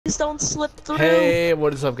likes don't slip through. Hey,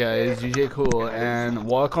 what is up, guys? DJ Cool, and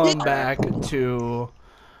welcome back to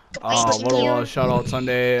Little Shout Out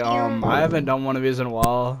Sunday. I haven't done one of these in a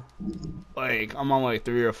while. Like, I'm on like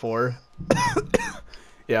 3 or 4.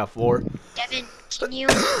 Yeah, 4. Devin, can you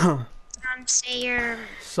say your...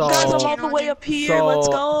 So, Guys, I'm all the way up here. Let's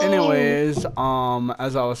go. Anyways,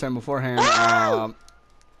 as I was saying beforehand,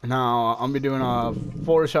 now I'm be doing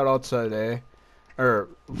 4 shout outs today, or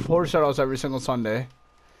 4 shout outs every single Sunday.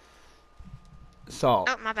 So.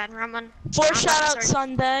 Oh, my bad, wrong one. 4 shout out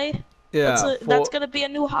Sunday. Yeah. That's gonna be a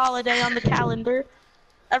new holiday on the calendar.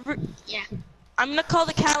 Yeah. I'm gonna call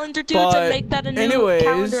the calendar dudes and make that a new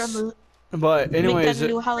calendar on the. But anyways, make that a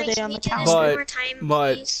new holiday on the calendar.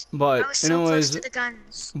 Anyways,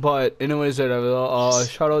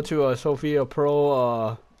 shout out to Sophia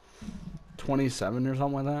Pro 27 or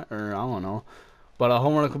something like that, or I don't know. But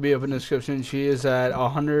homework will be up in the description. She is at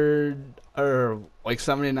 100 or like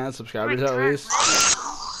 79 subscribers at least.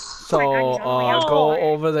 So go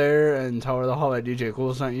over there and tell her the Holla DJ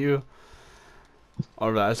Cool sent you,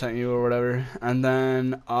 or that I sent you, or whatever. And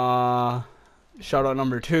then shout out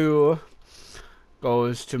number 2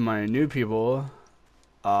 goes to my new people,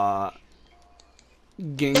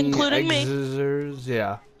 including me.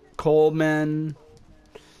 Yeah, Coleman,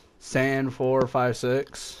 Sand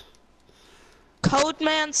 456.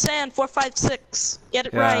 Codeman Sand 456. Get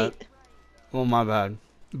it right. Well, my bad.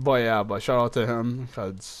 But yeah, shout out to him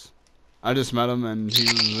because I just met him and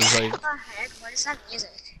he was like. What the heck? What is that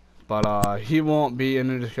music? But he won't be in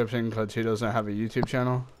the description because he doesn't have a YouTube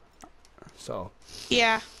channel. So.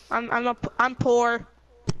 Yeah, I'm poor.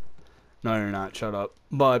 No, you're not. Shut up.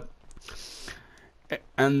 But.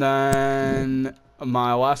 And then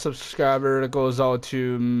my last subscriber goes out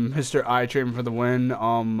to Mr. iTrain for the win.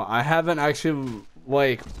 I haven't actually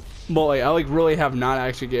I really have not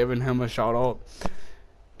actually given him a shout out,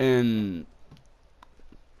 and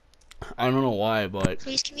I don't know why, but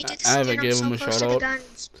please, can we do this I haven't given him a shout out.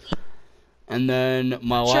 And then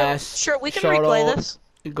my last we can replay this.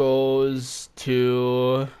 Goes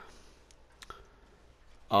to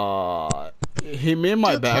he made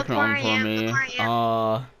my background for me.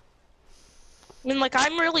 I mean, like,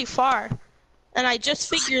 I'm really far, and I just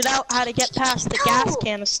figured out how to get past the gas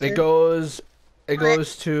canister. It goes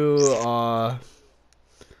to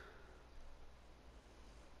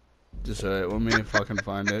just let me fucking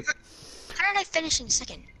find it. How did I finish in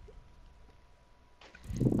second?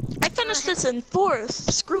 I finished this in 4th.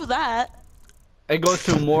 Screw that. It goes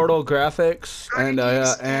to Mortal Graphics, and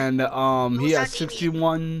he has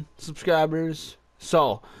 61 subscribers.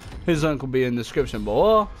 So his link will be in the description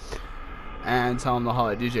below. And tell him the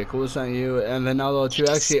Holla DJ Cool sent you, and then now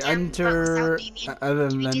to actually enter,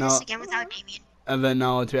 and then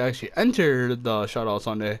now to actually enter the shout out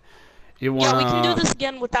Sunday, you wanna. Yeah, we can do this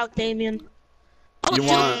again without Damien.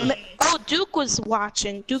 Oh, Duke was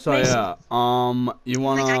watching. Duke Mason. Yeah, you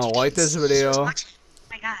wanna like this video,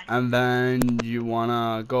 and then you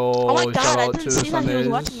wanna go shout out to Sundays,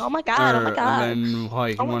 oh my god, and then you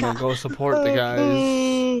wanna go support the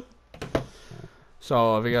guys.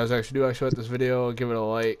 So if you guys actually like this video, give it a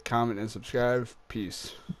like, comment, and subscribe.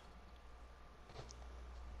 Peace.